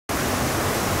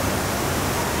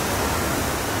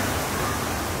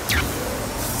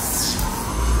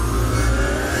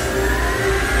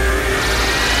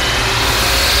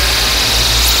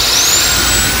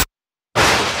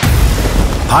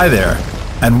Hi there,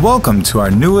 and welcome to our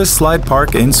newest slide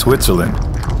park in Switzerland.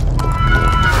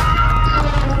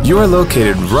 You are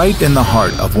located right in the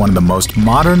heart of one of the most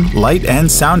modern light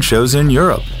and sound shows in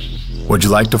Europe. Would you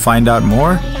like to find out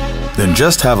more? Then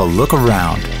just have a look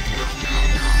around.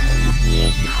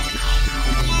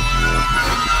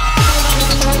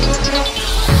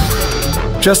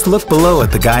 Just look below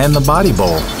at the guy in the body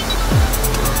bowl.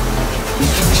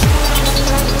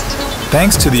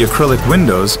 Thanks to the acrylic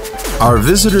windows, our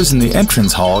visitors in the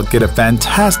entrance hall get a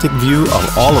fantastic view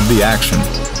of all of the action.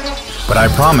 But I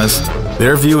promise,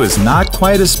 their view is not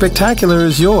quite as spectacular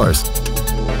as yours.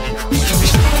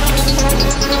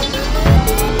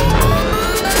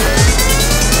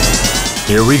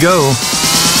 Here we go.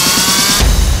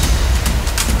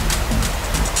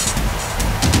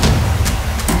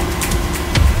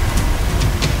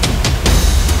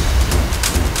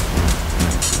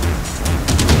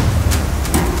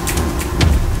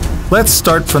 Let's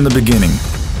start from the beginning.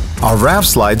 Our raft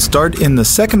slides start in the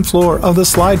second floor of the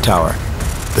slide tower.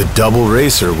 The double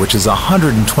racer, which is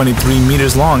 123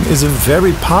 meters long, is a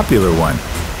very popular one.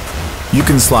 You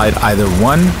can slide either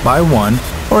one by one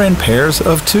or in pairs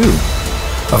of two.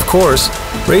 Of course,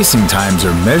 racing times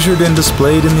are measured and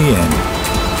displayed in the end.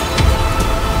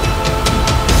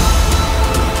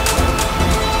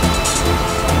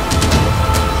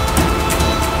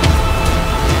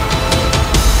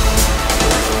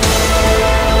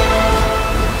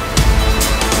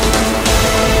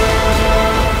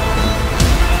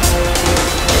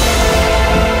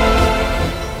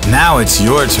 Now it's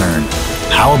your turn.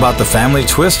 How about the family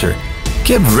twister?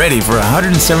 Get ready for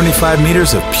 175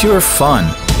 meters of pure fun.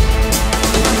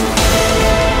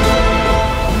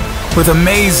 With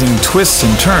amazing twists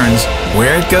and turns,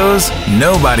 where it goes,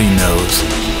 nobody knows.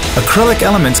 Acrylic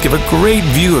elements give a great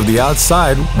view of the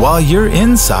outside while you're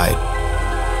inside.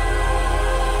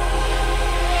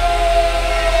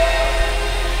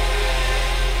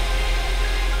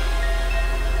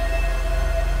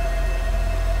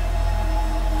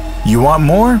 You want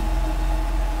more?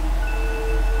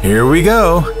 Here we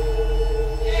go.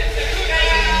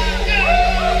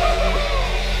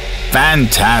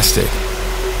 Fantastic.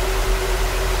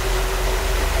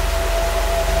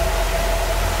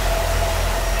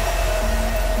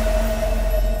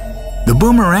 The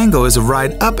Boomerango is a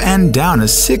ride up and down a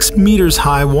 6 meters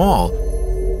high wall.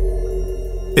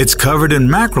 It's covered in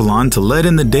macrolon to let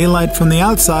in the daylight from the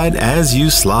outside as you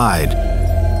slide.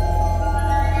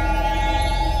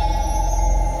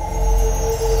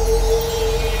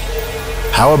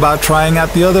 How about trying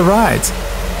out the other rides?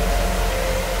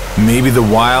 Maybe the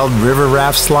wild river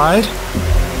raft slide?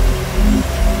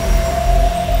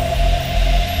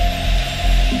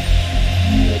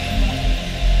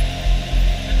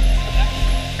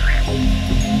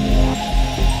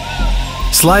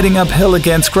 Sliding uphill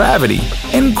against gravity.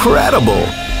 Incredible!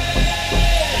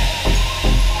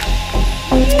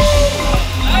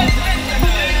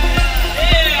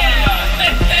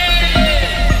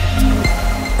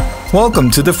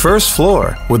 Welcome to the first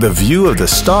floor with a view of the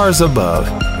stars above.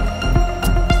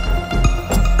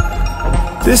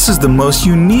 This is the most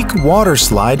unique water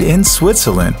slide in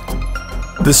Switzerland.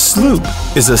 The sloop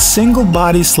is a single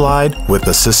body slide with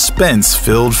a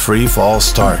suspense-filled free fall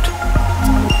start.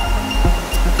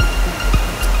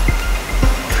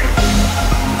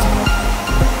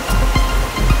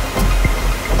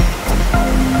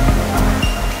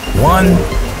 One,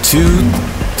 two,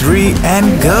 three,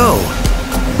 and go!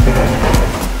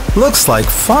 Looks like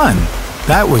fun.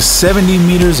 That was 70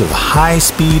 meters of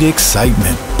high-speed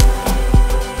excitement.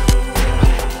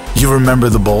 You remember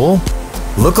the bowl?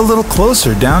 Look a little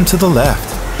closer down to the left.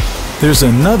 There's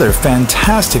another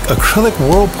fantastic acrylic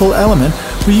whirlpool element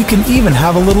where you can even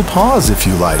have a little pause if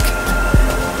you like.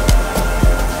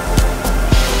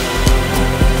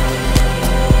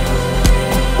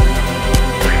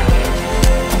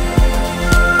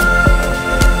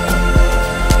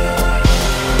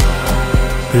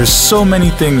 There's so many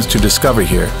things to discover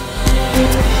here.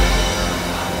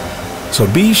 So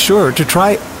be sure to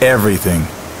try everything.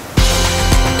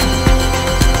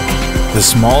 The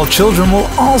small children will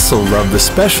also love the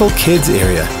special kids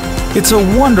area. It's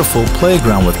a wonderful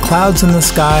playground with clouds in the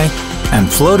sky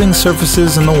and floating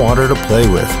surfaces in the water to play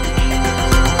with.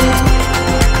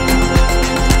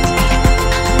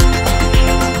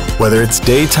 Whether it's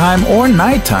daytime or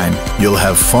nighttime, you'll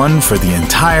have fun for the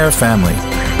entire family.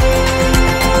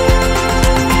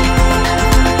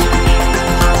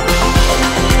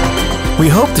 We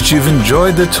hope that you've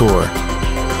enjoyed the tour.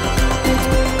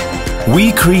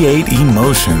 We create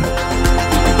emotion.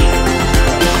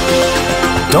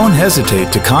 Don't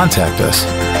hesitate to contact us.